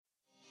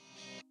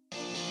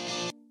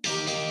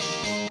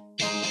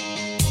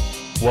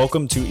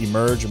Welcome to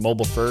Emerge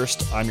Mobile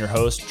First. I'm your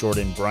host,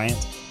 Jordan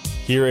Bryant.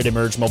 Here at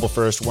Emerge Mobile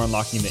First, we're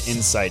unlocking the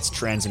insights,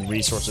 trends, and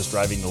resources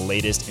driving the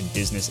latest in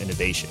business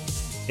innovation.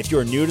 If you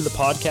are new to the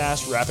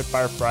podcast, Rapid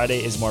Fire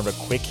Friday is more of a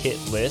quick hit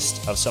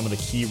list of some of the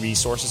key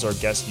resources our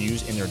guests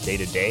use in their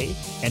day-to-day.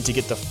 And to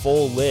get the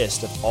full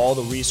list of all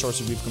the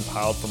resources we've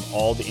compiled from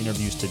all the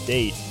interviews to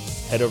date,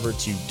 head over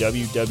to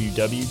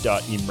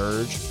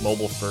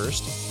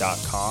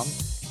www.emergemobilefirst.com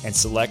and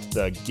select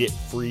the Get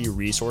Free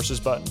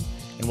Resources button,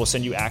 and we'll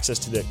send you access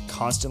to the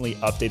constantly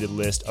updated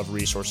list of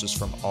resources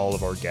from all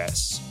of our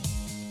guests.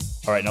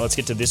 All right, now let's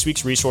get to this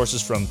week's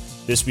resources from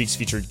this week's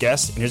featured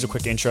guest. And here's a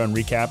quick intro and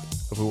recap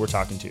of who we're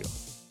talking to.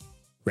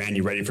 Rand,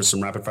 you ready for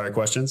some rapid fire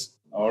questions?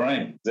 All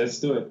right,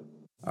 let's do it.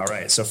 All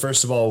right, so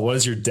first of all, what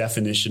is your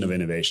definition of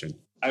innovation?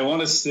 I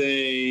want to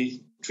say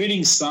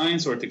treating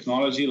science or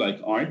technology like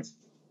art.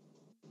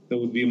 That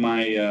would be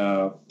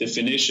my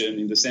definition,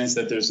 in the sense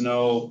that there's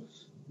no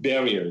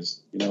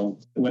barriers. You know,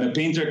 when a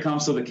painter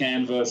comes to the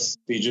canvas,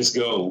 they just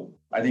go.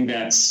 I think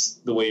that's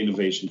the way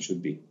innovation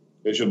should be.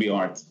 There should be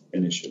art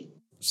initially.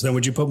 So then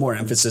would you put more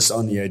emphasis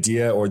on the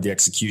idea or the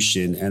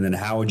execution? And then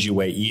how would you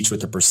weigh each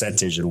with a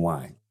percentage and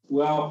why?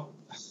 Well,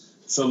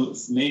 so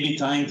maybe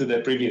tying to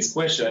that previous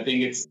question, I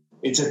think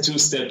it's a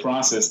two-step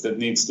process that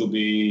needs to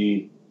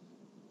be,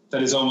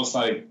 that is almost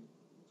like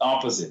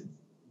opposite.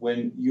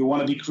 When you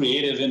want to be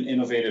creative and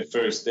innovative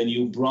first, then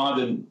you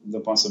broaden the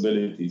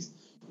possibilities.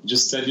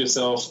 Just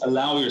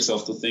allow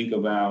yourself to think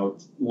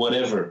about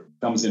whatever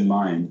comes in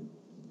mind.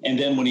 And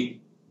then when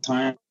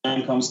time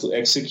comes to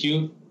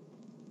execute,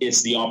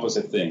 it's the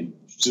opposite thing.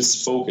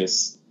 Just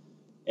focus.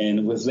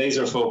 And with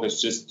laser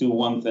focus, just do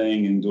one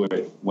thing and do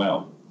it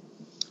well.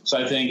 So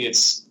I think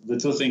it's the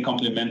two things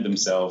complement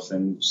themselves,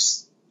 and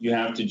you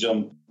have to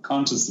jump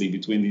consciously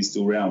between these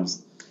two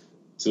realms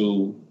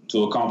to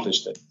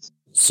accomplish that.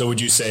 So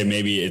would you say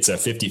maybe it's a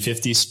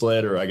 50-50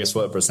 split, or I guess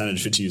what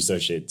percentage would you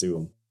associate to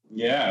them?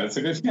 Yeah, it's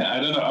a good,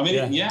 I don't know. I mean,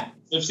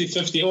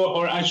 50-50,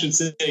 or I should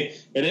say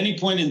at any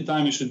point in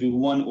time, it should be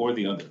one or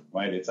the other,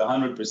 right? It's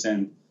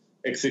 100%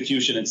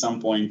 execution at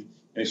some point.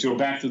 And if you're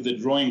back to the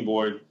drawing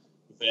board,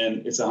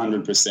 then it's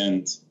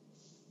 100%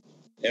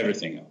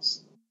 everything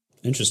else.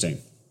 Interesting.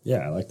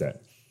 Yeah, I like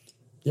that.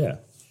 Yeah.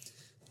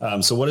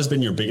 So what has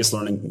been your biggest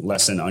learning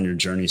lesson on your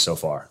journey so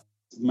far?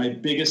 My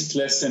biggest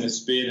lesson has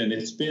been, and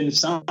it's been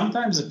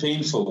sometimes a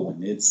painful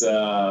one, it's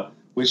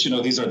which,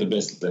 these are the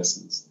best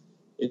lessons.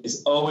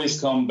 It's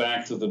always come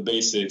back to the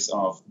basics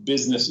of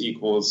business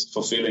equals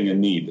fulfilling a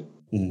need.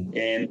 Mm-hmm.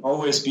 And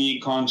always be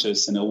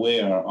conscious and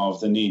aware of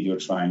the need you're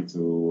trying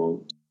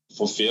to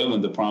fulfill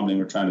and the problem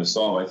you're trying to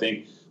solve. I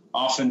think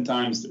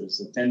oftentimes there's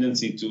a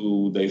tendency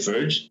to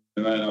diverge.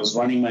 And when I was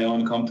running my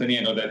own company,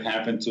 I know that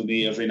happened to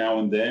me every now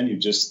and then. You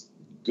just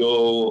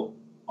go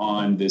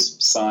on this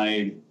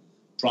side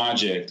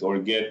project or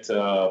get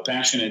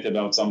passionate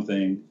about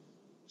something,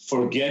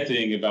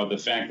 forgetting about the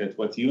fact that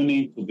what you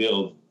need to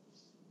build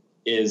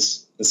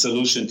is a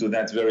solution to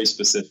that very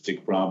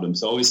specific problem.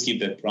 So always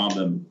keep that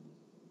problem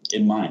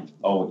in mind,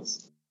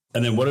 always.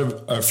 And then what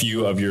are a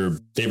few of your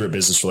favorite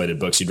business-related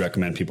books you'd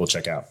recommend people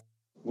check out?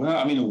 Well,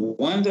 I mean,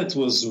 one that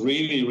was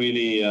really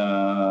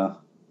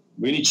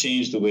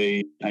changed the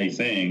way I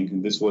think,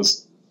 and this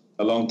was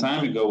a long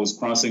time ago, was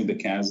Crossing the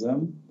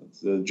Chasm. It's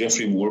the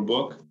Jeffrey Moore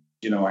book.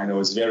 I know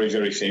it's very,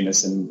 very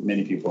famous and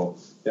many people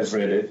have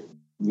read it.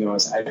 I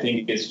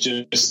think it's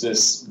just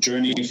this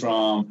journey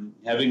from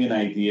having an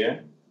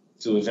idea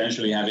to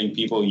eventually having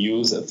people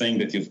use a thing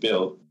that you've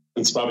built.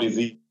 It's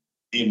probably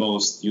the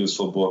most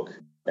useful book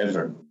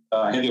ever.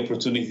 I had the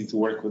opportunity to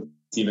work with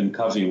Stephen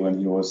Covey when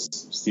he was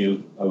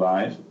still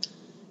alive,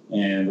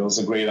 and it was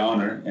a great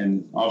honor.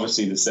 And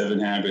obviously the 7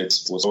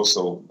 Habits was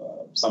also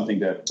something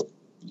that,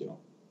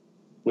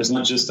 was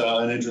not just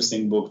an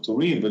interesting book to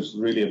read, but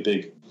really a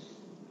big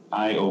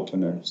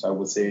eye-opener. So I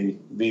would say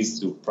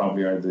these two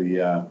probably are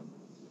the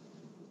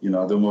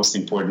most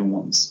important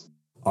ones.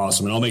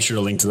 Awesome. And I'll make sure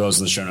to link to those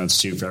in the show notes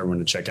too for everyone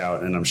to check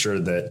out. And I'm sure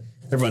that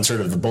everyone's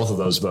heard of both of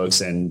those books,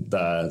 and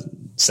the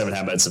 7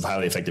 Habits of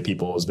Highly Effective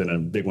People has been a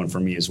big one for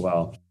me as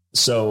well.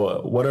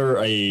 So what are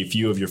a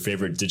few of your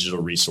favorite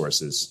digital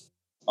resources?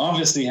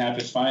 Obviously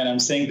Happify, and I'm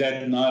saying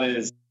that not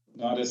as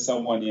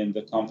someone on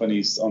the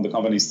company's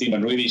team,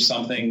 but really a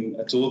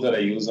tool that I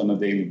use on a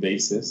daily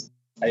basis.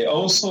 I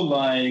also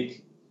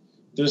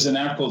there's an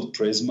app called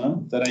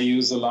Prisma that I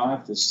use a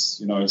lot. It's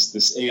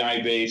this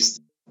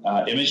AI-based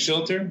image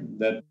filter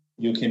that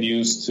you can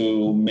use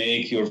to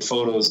make your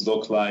photos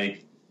look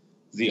like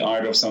the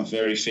art of some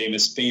very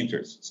famous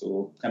painters.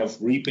 So kind of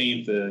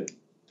repaint the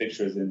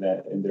pictures in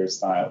their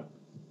style,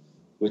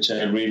 which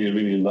I really,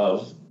 really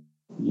love.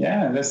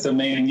 Yeah, that's the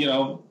main,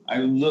 I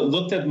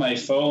looked at my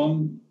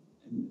phone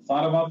and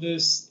thought about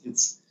this.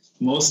 It's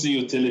mostly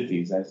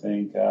utilities. I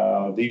think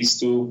these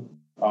two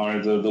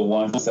are the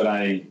ones that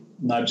I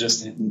not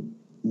just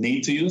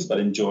need to use, but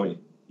enjoy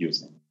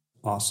using.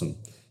 Awesome.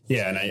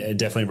 Yeah, and I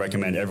definitely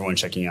recommend everyone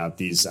checking out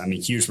these. I'm a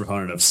huge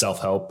proponent of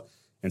self-help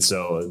And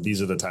so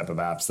these are the type of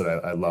apps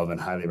that I love and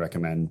highly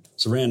recommend.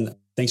 So Ran,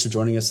 thanks for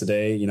joining us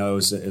today. You know, it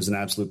was an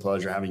absolute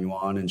pleasure having you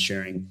on and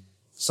sharing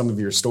some of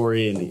your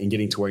story and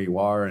getting to where you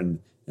are and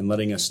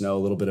letting us know a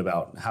little bit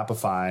about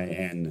Happify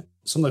and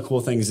some of the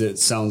cool things it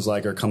sounds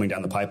like are coming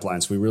down the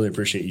pipeline. So we really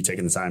appreciate you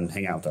taking the time to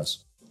hang out with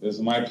us. It was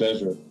my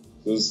pleasure.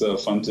 It was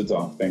fun to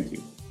talk. Thank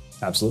you.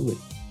 Absolutely.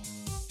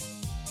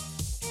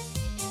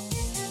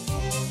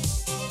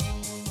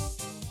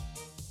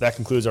 That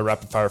concludes our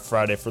Rapid Fire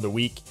Friday for the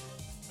week.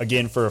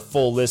 Again, for a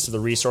full list of the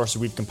resources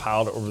we've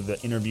compiled over the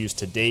interviews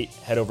to date,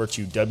 head over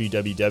to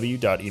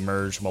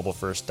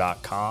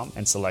www.emergemobilefirst.com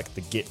and select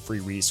the Get Free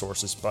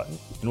Resources button.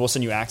 And we'll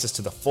send you access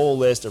to the full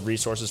list of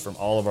resources from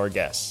all of our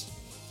guests.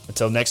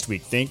 Until next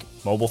week, think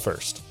mobile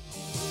first.